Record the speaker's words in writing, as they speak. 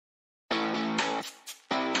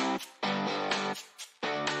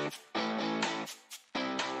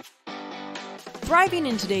Thriving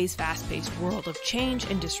in today's fast-paced world of change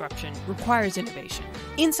and disruption requires innovation.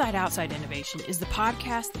 Inside Outside Innovation is the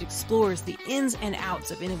podcast that explores the ins and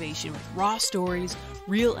outs of innovation with raw stories,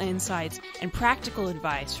 real insights, and practical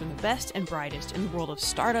advice from the best and brightest in the world of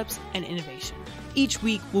startups and innovation. Each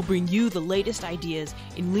week, we'll bring you the latest ideas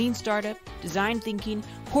in lean startup, design thinking,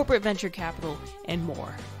 corporate venture capital, and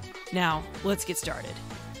more. Now, let's get started.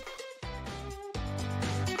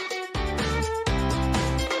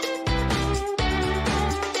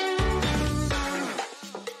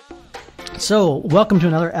 So, welcome to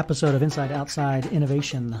another episode of Inside Outside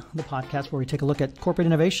Innovation, the podcast where we take a look at corporate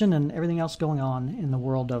innovation and everything else going on in the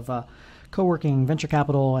world of co-working, venture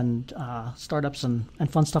capital, and startups and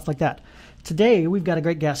fun stuff like that. Today, we've got a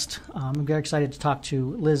great guest. I'm very excited to talk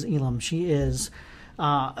to Liz Elam. She is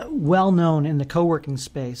well known in the co-working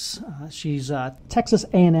space. She's a Texas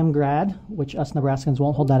A&M grad, which us Nebraskans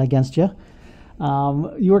won't hold that against you.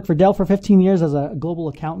 You worked for Dell for 15 years as a global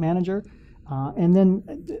account manager. And then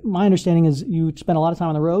my understanding is you spent a lot of time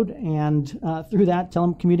on the road, and through that,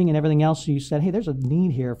 telecommuting and everything else, you said, hey, there's a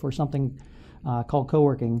need here for something called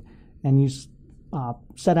co-working. And you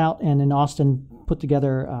set out and in Austin put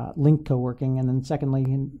together Link Coworking, and then secondly,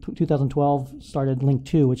 in 2012, started Link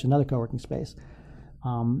 2, which is another co-working space.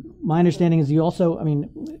 My understanding is you also,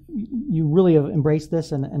 you really have embraced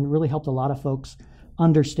this and really helped a lot of folks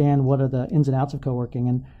understand what are the ins and outs of co-working.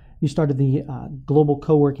 And you started the Global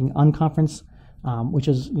Coworking Unconference, which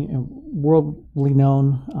is worldly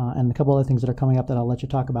known, and a couple other things that are coming up that I'll let you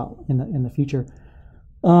talk about in the future.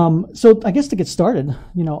 So I guess to get started,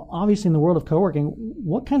 obviously in the world of co-working,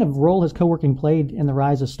 what kind of role has co-working played in the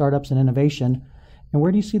rise of startups and innovation, and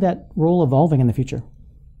where do you see that role evolving in the future?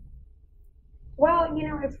 Well,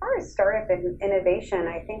 as far as startup and innovation,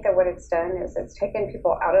 I think that what it's done is it's taken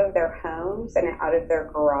people out of their homes and out of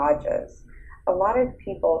their garages. A lot of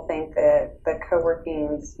people think that the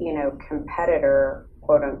co-working's, competitor,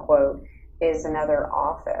 quote unquote, is another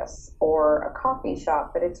office or a coffee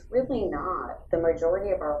shop, but it's really not. The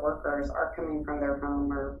majority of our workers are coming from their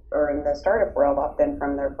home or in the startup world, often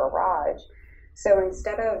from their garage. So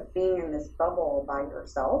instead of being in this bubble by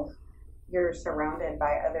yourself, you're surrounded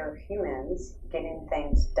by other humans getting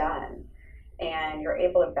things done. And you're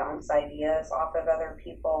able to bounce ideas off of other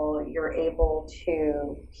people. You're able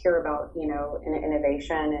to hear about, an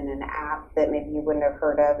innovation and an app that maybe you wouldn't have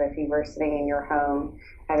heard of if you were sitting in your home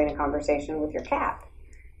having a conversation with your cat.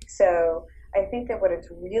 So I think that what it's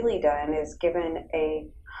really done is given a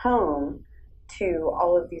home to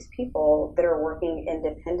all of these people that are working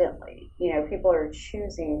independently. People are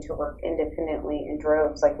choosing to work independently in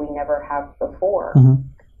droves like we never have before. Mm-hmm.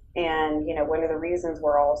 And, one of the reasons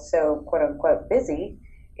we're all so, quote unquote, busy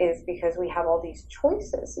is because we have all these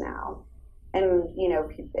choices now. And,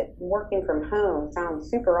 working from home sounds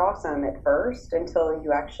super awesome at first until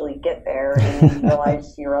you actually get there and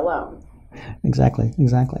realize you're alone. Exactly.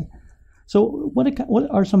 So what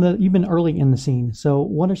are some of you've been early in the scene, so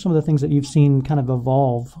what are some of the things that you've seen kind of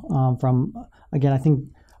evolve from, again, I think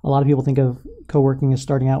a lot of people think of co-working as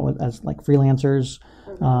starting out as like freelancers,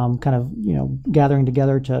 kind of, gathering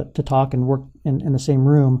together to talk and work in the same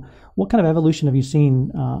room. What kind of evolution have you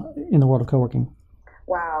seen in the world of co-working?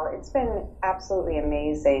 Wow, it's been absolutely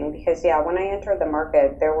amazing because, when I entered the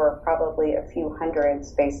market, there were probably a few hundred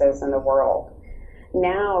spaces in the world.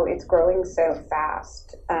 Now it's growing so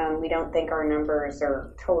fast. We don't think our numbers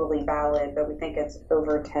are totally valid, but we think it's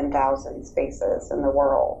over 10,000 spaces in the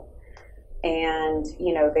world. And,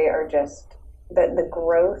 they are just, the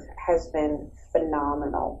growth has been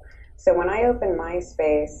phenomenal. So when I opened my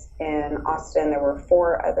space in Austin, there were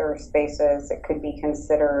 4 other spaces that could be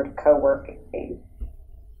considered co-working.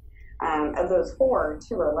 Of those 4,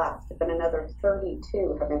 2 are left, but another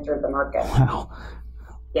 32 have entered the market. Wow.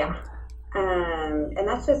 Yeah. And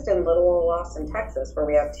that's just in little old Austin, Texas, where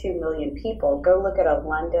we have 2 million people. Go look at a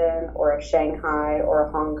London or a Shanghai or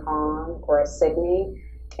a Hong Kong or a Sydney,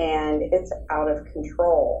 and it's out of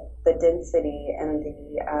control. The density and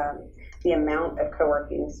the amount of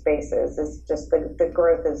co-working spaces is just, the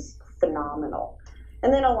growth is phenomenal.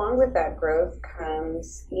 And then along with that growth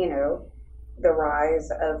comes, the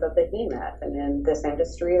rise of a behemoth. And in this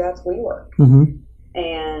industry, that's WeWork. Mm-hmm.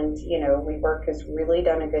 And, WeWork has really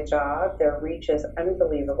done a good job. Their reach is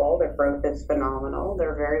unbelievable. Their growth is phenomenal.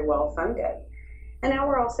 They're very well funded. And now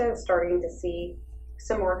we're also starting to see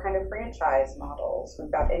some more kind of franchise models.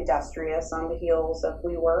 We've got Industrious on the heels of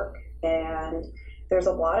WeWork, and there's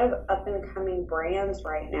a lot of up and coming brands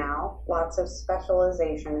right now. Lots of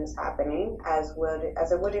specialization is happening, as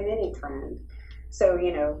it would in any trend. So,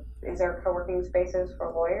 is there co-working spaces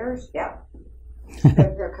for lawyers? Yep. Is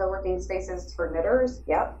there co-working spaces for knitters?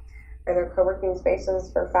 Yep. Are there co-working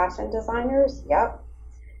spaces for fashion designers? Yep.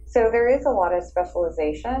 So there is a lot of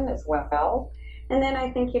specialization as well. And then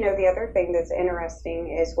I think, the other thing that's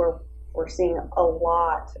interesting is we're seeing a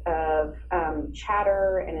lot of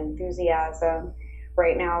chatter and enthusiasm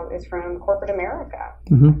right now is from corporate America.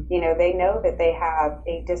 Mm-hmm. They know that they have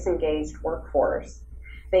a disengaged workforce.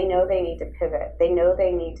 They know they need to pivot. They know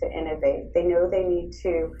they need to innovate. They know they need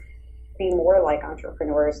to be more like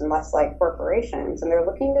entrepreneurs and less like corporations. And they're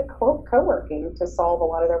looking to co-working to solve a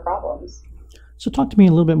lot of their problems. So talk to me a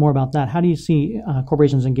little bit more about that. How do you see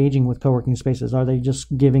corporations engaging with co-working spaces? Are they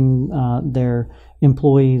just giving their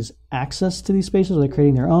employees access to these spaces? Are they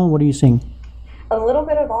creating their own? What are you seeing? A little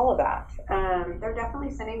bit of all of that. They're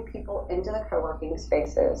definitely sending people into the co-working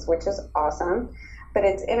spaces, which is awesome. But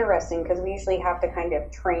it's interesting because we usually have to kind of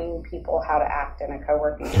train people how to act in a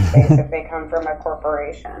co-working space if they come from a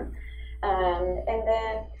corporation. And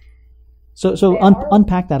then...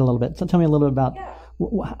 Unpack that a little bit. So tell me a little bit about... Yeah.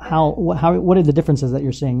 What are the differences that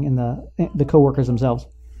you're seeing in the coworkers themselves?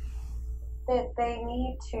 That they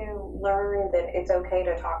need to learn that it's okay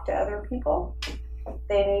to talk to other people.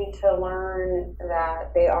 They need to learn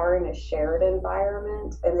that they are in a shared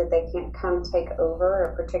environment and that they can't come take over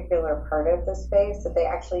a particular part of the space, that they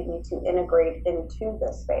actually need to integrate into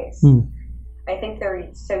the space. I think they're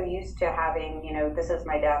so used to having, this is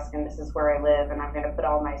my desk and this is where I live and I'm going to put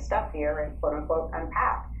all my stuff here and quote unquote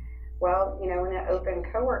unpack. Well, in an open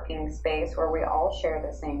co-working space where we all share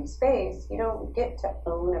the same space, you don't get to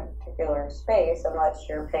own a particular space unless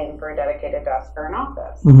you're paying for a dedicated desk or an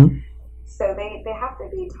office. Mm-hmm. So they have to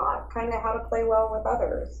be taught kind of how to play well with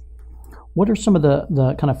others. What are some of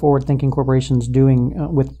the kind of forward-thinking corporations doing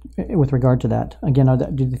with regard to that? Again,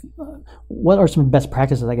 what are some best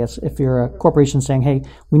practices, I guess, if you're a corporation saying, hey,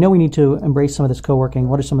 we know we need to embrace some of this co-working,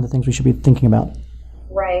 what are some of the things we should be thinking about?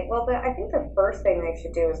 Right. Well, I think the first thing they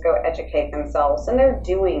should do is go educate themselves, and they're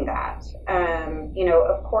doing that.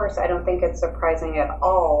 Of course, I don't think it's surprising at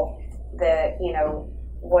all that,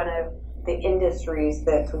 one of the industries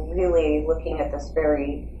that's really looking at this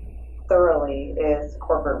very thoroughly is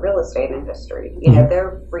corporate real estate industry.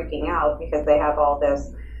 They're freaking out because they have all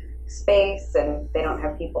this space and they don't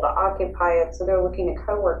have people to occupy it, so they're looking at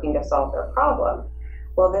co-working to solve their problem.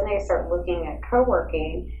 Well, then they start looking at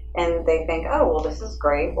co-working and they think, oh, well, this is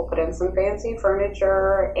great. We'll put in some fancy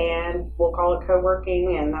furniture and we'll call it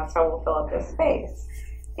co-working and that's how we'll fill up this space.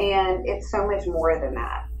 And it's so much more than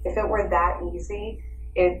that. If it were that easy,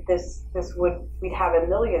 we'd have 1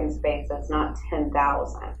 million spaces, not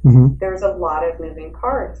 10,000. Mm-hmm. There's a lot of moving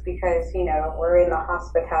parts because, we're in the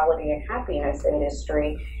hospitality and happiness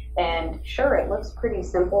industry. And sure, it looks pretty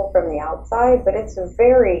simple from the outside, but it's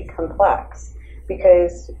very complex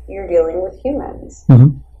because you're dealing with humans.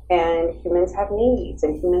 Mm-hmm. And humans have needs,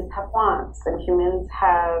 and humans have wants, and humans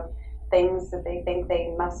have things that they think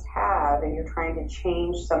they must have, and you're trying to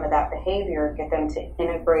change some of that behavior, get them to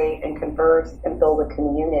integrate and converse and build a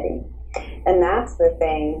community. And that's the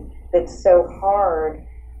thing that's so hard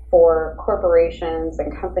for corporations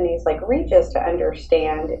and companies like Regis to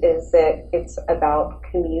understand, is that it's about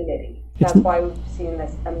community. That's why we've seen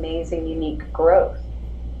this amazing, unique growth.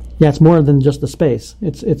 Yeah, it's more than just the space.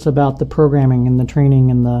 It's about the programming and the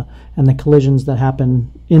training and the collisions that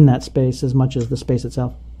happen in that space as much as the space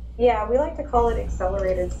itself. Yeah, we like to call it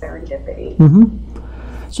accelerated serendipity.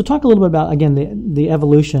 Mm-hmm. So talk a little bit about, again, the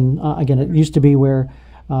evolution. Again, it used to be where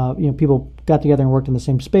people got together and worked in the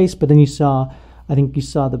same space, but then you saw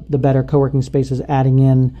the better co-working spaces adding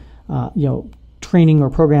in training or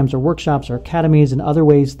programs or workshops or academies and other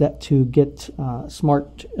ways to get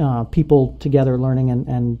smart people together learning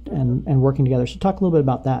and working together. So talk a little bit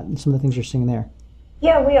about that and some of the things you're seeing there.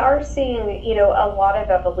 Yeah, we are seeing, a lot of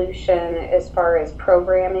evolution as far as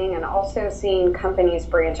programming, and also seeing companies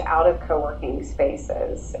branch out of co-working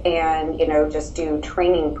spaces and, just do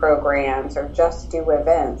training programs or just do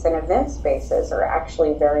events. And event spaces are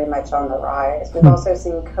actually very much on the rise. We've also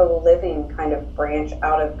seen co-living kind of branch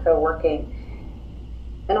out of co-working,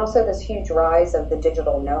 and also this huge rise of the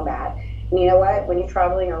digital nomad. And you know what? When you're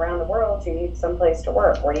traveling around the world, you need some place to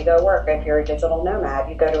work. Where do you go work? If you're a digital nomad,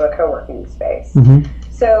 you go to a co-working space. Mm-hmm.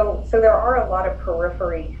 So there are a lot of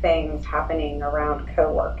periphery things happening around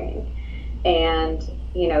co-working. And,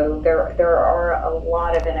 there are a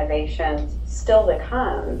lot of innovations still to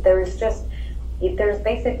come. There's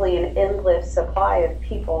basically an endless supply of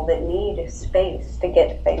people that need space to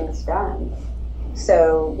get things done.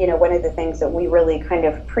 So, one of the things that we really kind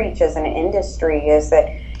of preach as an industry is that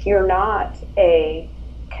you're not a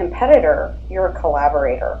competitor, you're a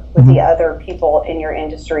collaborator with the other people in your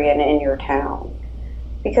industry and in your town,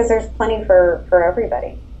 because there's plenty for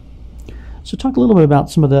everybody. So talk a little bit about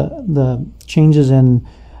some of the changes in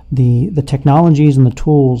the technologies and the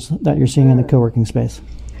tools that you're seeing in the co-working space.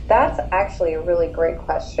 That's actually a really great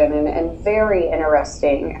question and very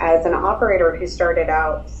interesting. As an operator who started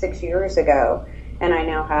out 6 years ago, and I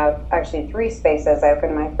now have actually 3 spaces. I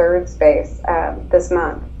opened my 3rd space this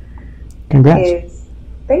month. Congrats.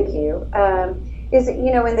 Thank you.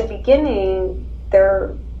 In the beginning,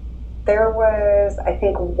 there was, I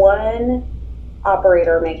think, one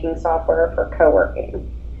operator making software for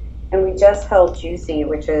co-working. And we just held GCUC,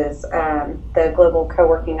 which is the Global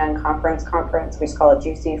Coworking Unconference Conference. We just call it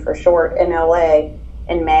GCUC for short, in LA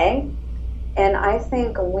in May. And I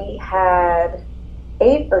think we had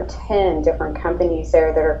 8 or 10 different companies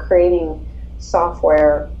there that are creating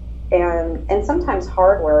software and sometimes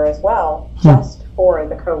hardware as well, just for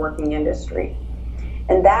the co-working industry.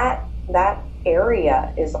 And that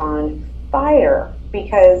area is on fire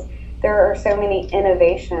because there are so many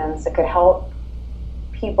innovations that could help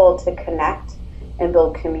people to connect and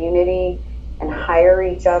build community and hire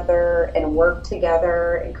each other and work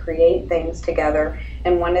together and create things together.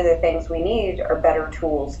 And one of the things we need are better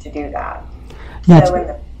tools to do that.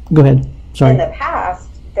 Go ahead. Sorry. In the past,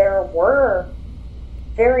 there were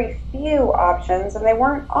very few options and they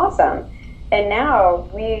weren't awesome. And now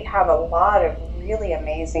we have a lot of really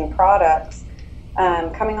amazing products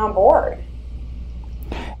coming on board.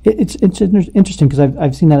 It's interesting because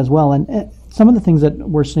I've seen that as well. And some of the things that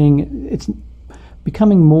we're seeing, it's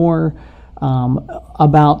becoming more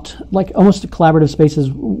about like almost collaborative spaces,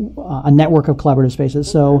 a network of collaborative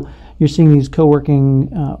spaces. So you're seeing these co-working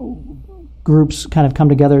groups kind of come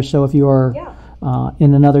together. So if you are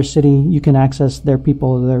in another city, you can access their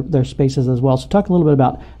people, their spaces as well. So talk a little bit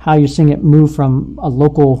about how you're seeing it move from a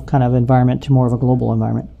local kind of environment to more of a global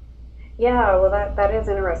environment. Yeah, well, that is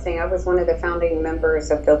interesting. I was one of the founding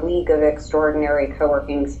members of the League of Extraordinary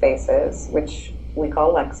Coworking Spaces, which we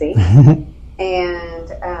call LEXC. And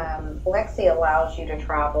LEXC allows you to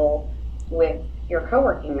travel with your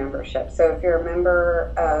co-working membership. So if you're a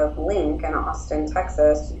member of Link in Austin,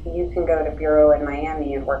 Texas, you can go to Bureau in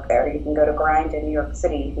Miami and work there. You can go to Grind in New York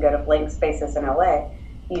City. You can go to Blank Spaces in LA.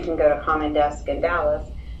 You can go to Common Desk in Dallas.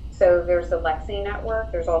 So there's the LEXC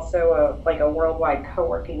network. There's also a worldwide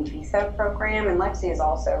co-working visa program, and LEXC has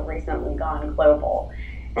also recently gone global.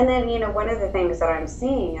 And then, one of the things that I'm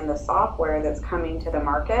seeing in the software that's coming to the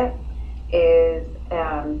market is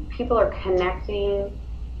people are connecting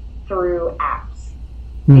through apps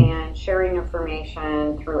and sharing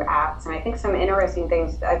information through apps. And I think some interesting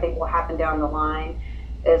things will happen down the line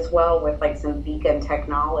as well with like some beacon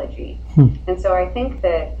technology. And so I think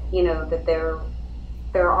that, that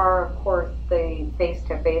there are, of course, the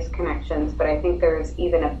face-to-face connections, but I think there's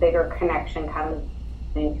even a bigger connection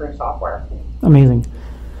coming through software. Amazing.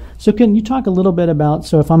 So can you talk a little bit about,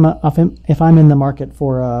 so if I'm in the market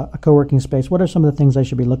for a co-working space, what are some of the things I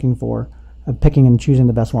should be looking for, picking and choosing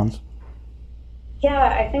the best ones? Yeah,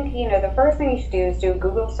 I think, the first thing you should do is do a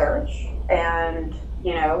Google search and,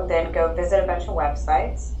 then go visit a bunch of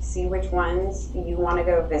websites, see which ones you want to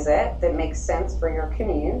go visit that makes sense for your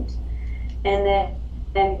commute, and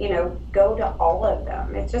then go to all of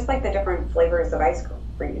them. It's just like the different flavors of ice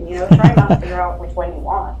cream, try them out and figure out which one you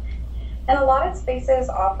want. And a lot of spaces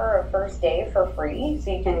offer a first day for free,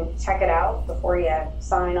 so you can check it out before you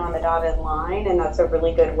sign on the dotted line, and that's a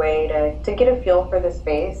really good way to get a feel for the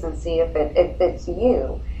space and see if it fits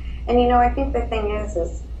you. And, I think the thing is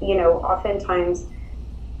oftentimes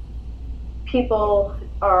people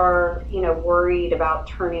are, worried about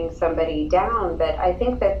turning somebody down, but I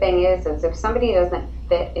think the thing is if somebody doesn't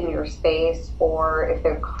fit in your space or if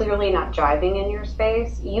they're clearly not jiving in your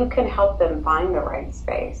space, you can help them find the right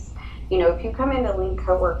space. If you come into Link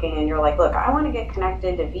Coworking and you're like, look, I want to get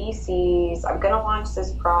connected to VCs, I'm going to launch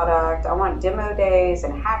this product, I want demo days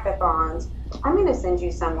and hackathons, I'm going to send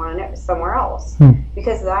you somewhere else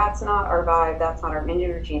because that's not our vibe, that's not our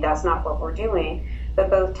energy, that's not what we're doing. But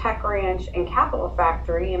both Tech Ranch and Capital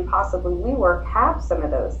Factory and possibly WeWork have some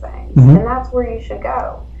of those things, and that's where you should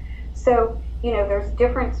go. So, there's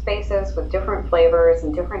different spaces with different flavors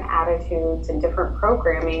and different attitudes and different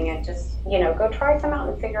programming, and just, go try some out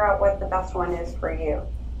and figure out what the best one is for you.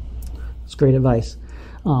 That's great advice.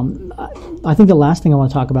 I think the last thing I want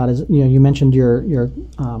to talk about is, you mentioned your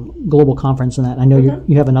global conference and that. I know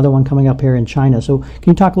you have another one coming up here in China. So can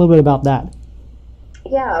you talk a little bit about that?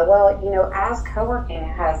 Yeah, well, as coworking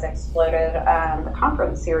has exploded, the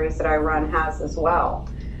conference series that I run has as well.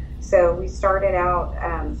 So we started out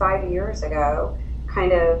 5 years ago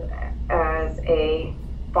kind of as a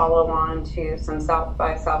follow-on to some South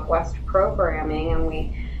by Southwest programming, and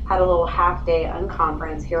we had a little half-day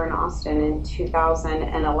unconference here in Austin in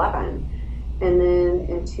 2011. And then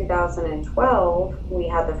in 2012, we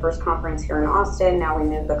had the first conference here in Austin. Now we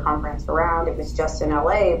moved the conference around. It was just in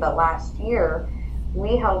LA, but last year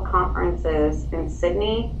we held conferences in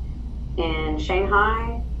Sydney, in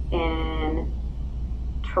Shanghai, in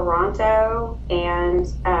Toronto, and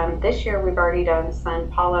this year we've already done Sao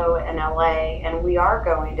Paulo and LA, and we are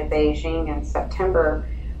going to Beijing in September,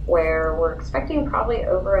 where we're expecting probably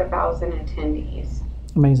over 1,000 attendees.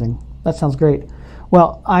 Amazing. That sounds great.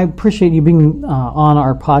 Well, I appreciate you being on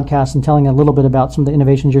our podcast and telling a little bit about some of the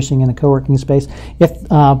innovations you're seeing in the co-working space. If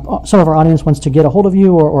some of our audience wants to get a hold of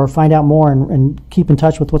you or find out more and keep in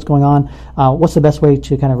touch with what's going on, what's the best way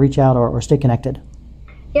to kind of reach out or stay connected?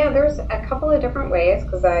 Yeah, there's a couple of different ways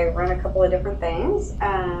because I run a couple of different things.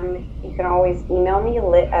 You can always email me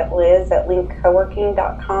at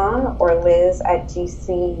liz@linkcoworking.com or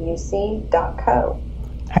liz@gcuc.co.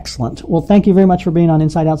 Excellent. Well, thank you very much for being on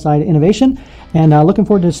Inside Outside Innovation, and looking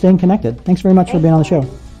forward to staying connected. Thanks very much for being on the show.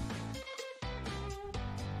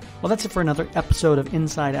 Well, that's it for another episode of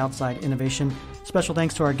Inside Outside Innovation. Special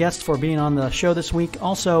thanks to our guests for being on the show this week.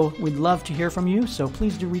 Also, we'd love to hear from you, so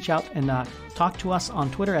please do reach out and talk to us on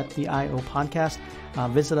Twitter at the IO Podcast.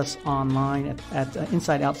 Visit us online at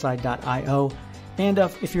insideoutside.io. And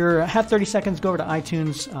if you have 30 seconds, go over to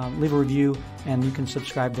iTunes, leave a review, and you can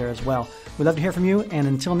subscribe there as well. We'd love to hear from you, and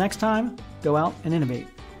until next time, go out and innovate.